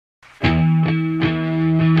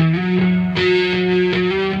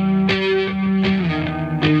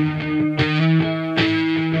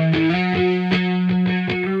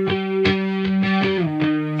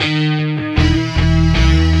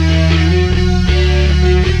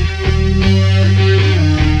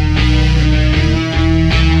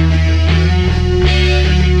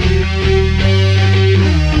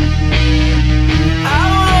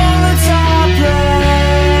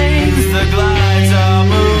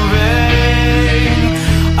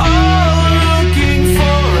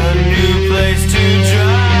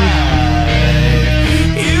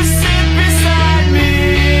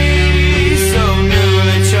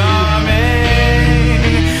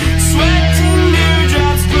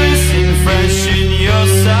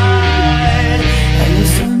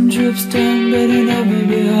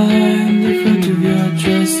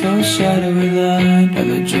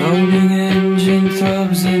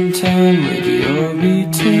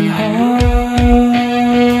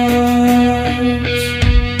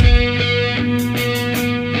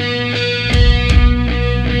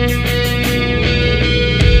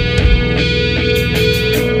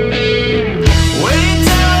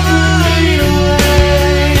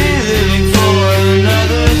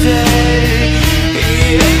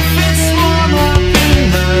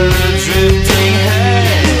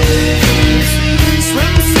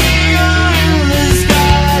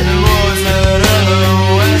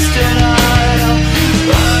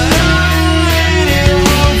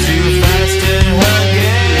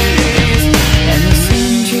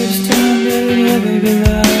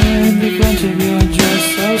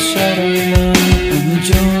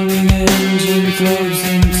throbs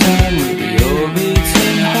in time with your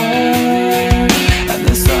beating heart. And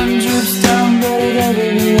the sun drips down, but it ever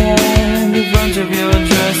behind the front of your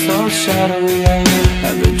dress, all shadowy light.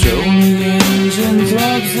 And the droning engine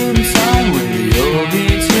throbs in time with your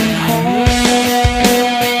beating heart.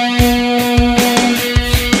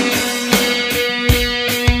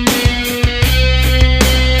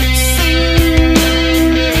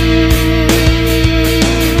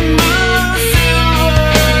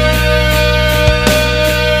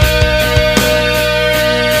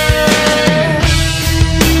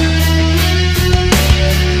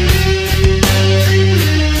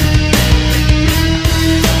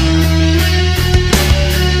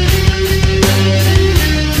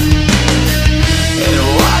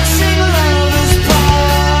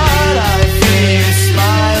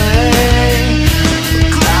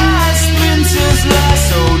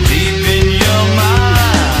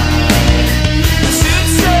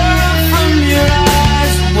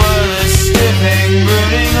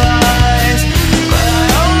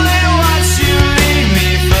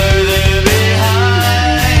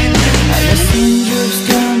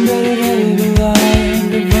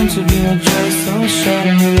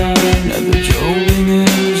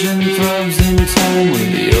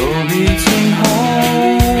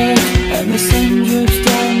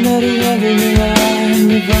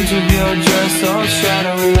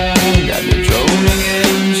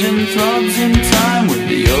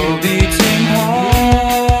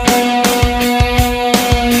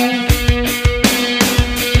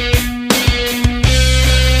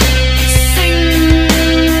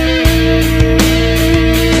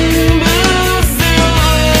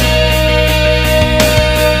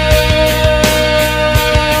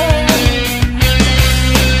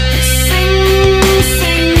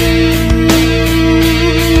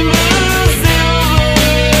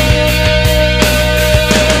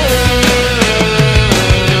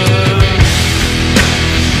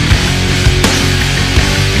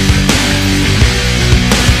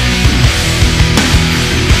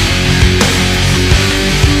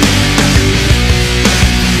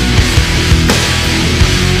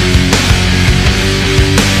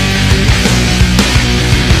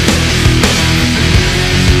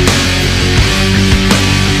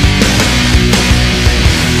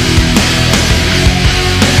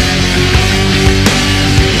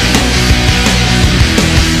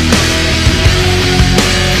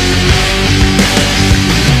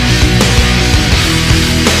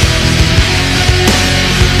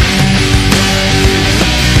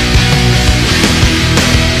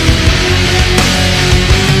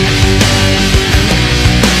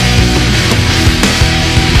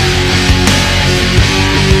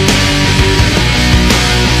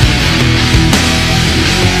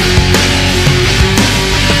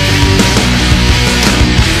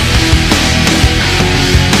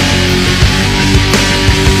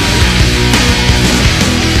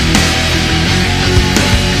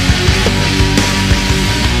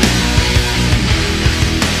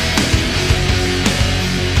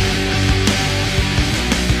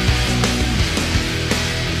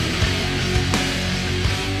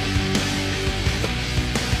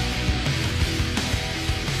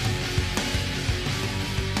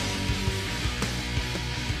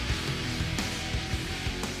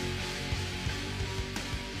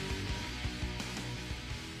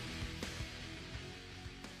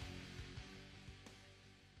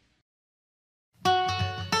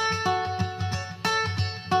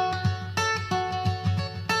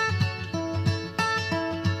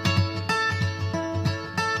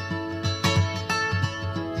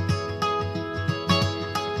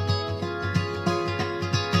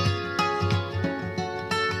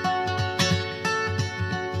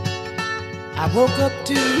 I woke up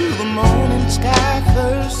to the morning sky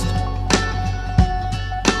first,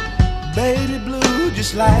 baby blue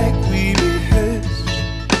just like we rehearsed.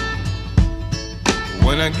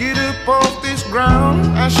 When I get up off this ground,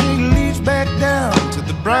 I shake leaves back down to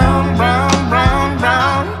the brown, brown, brown,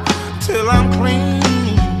 brown, till I'm clean.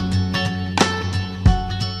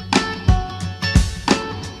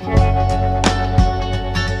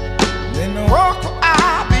 Then I walk where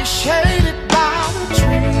I'll be shaded by the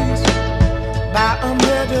trees, by a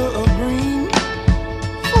meadow of green,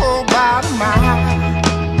 for about a mile.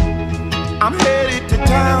 I'm headed to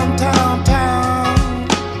town, town, town,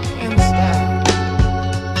 in style,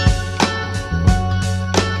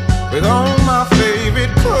 with all my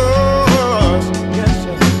favorite cars, yes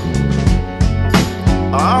sir,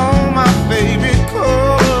 all my favorite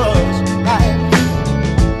cars, like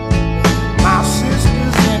my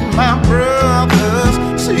sisters and my brothers,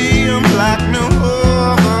 see them like no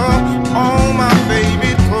other, all my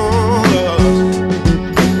favorite cars.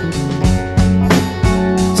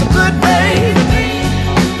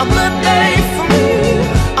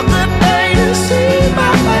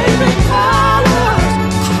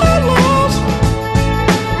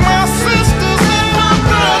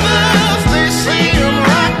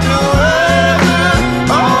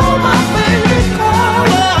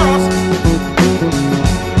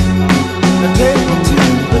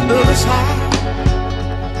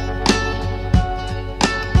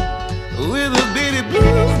 with a bitty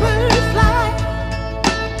bluebird fly.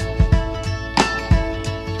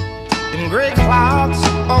 In gray clouds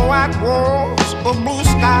or white walls or blue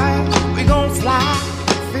skies, we gon' fly,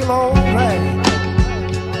 feel alright.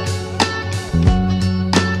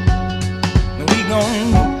 We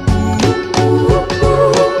gon'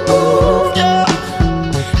 yeah.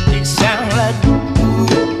 They sound like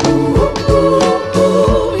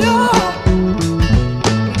yeah.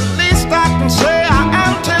 The least I can say, I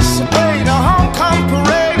anticipate a homecoming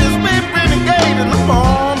parade as we renegade in the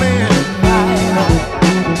morning light.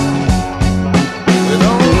 With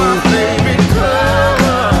all my favorite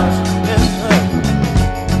colors, yes,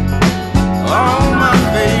 all my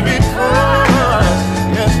favorite colors,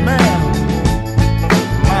 yes ma'am.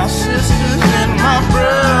 My sisters and my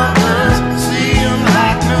brothers, see 'em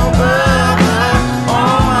like no other.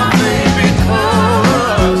 All my favorite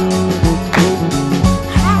colors.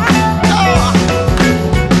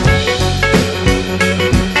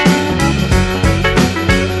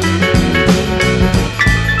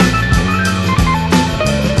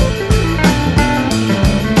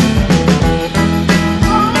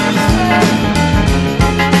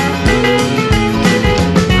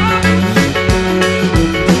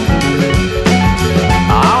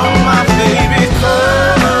 All my favorite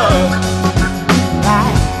colors,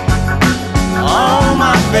 all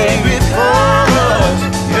my favorite colors,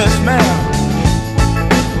 yes ma'am.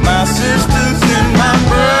 My sisters and my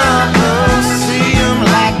brothers, see 'em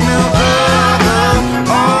like no other.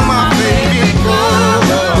 All my favorite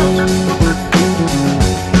colors.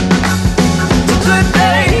 It's a good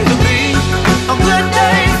day to be, a good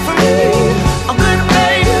day for me, a good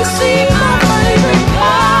day to see my favorite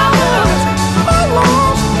colors. My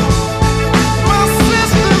lost, my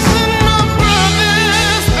sisters and my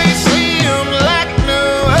brothers, they see 'em like no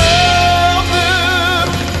other.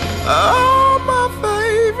 All my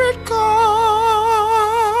favorite colors.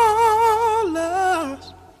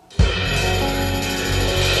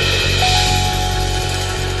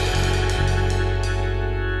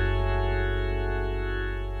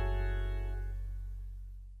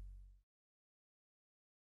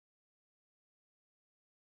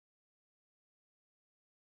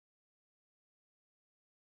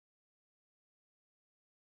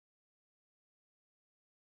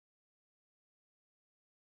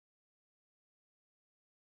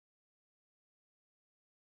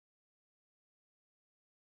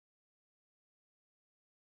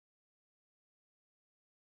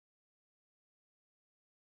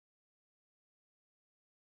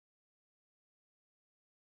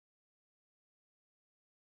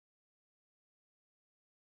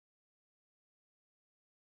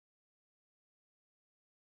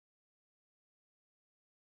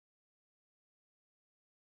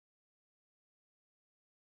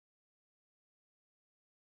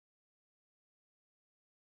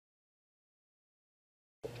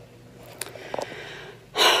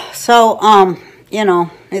 So, you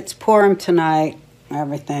know, it's Purim tonight,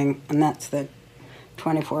 everything, and that's the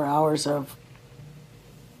 24 hours of,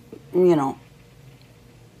 you know,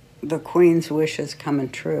 the Queen's wishes coming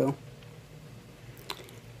true.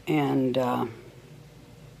 And I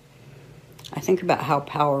think about how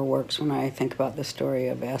power works when I think about the story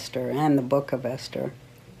of Esther and the book of Esther.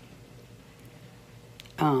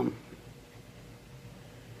 And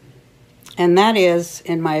that is,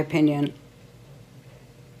 in my opinion,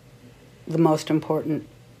 the most important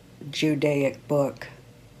Judaic book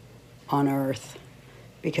on earth,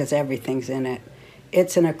 because everything's in it.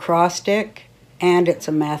 It's an acrostic and it's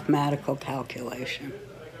a mathematical calculation.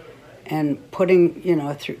 And putting, you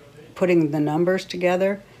know, putting the numbers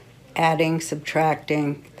together, adding,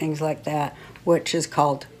 subtracting, things like that, which is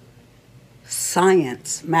called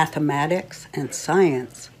science, mathematics and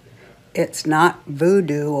science. It's not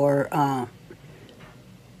voodoo or,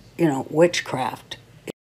 you know, witchcraft.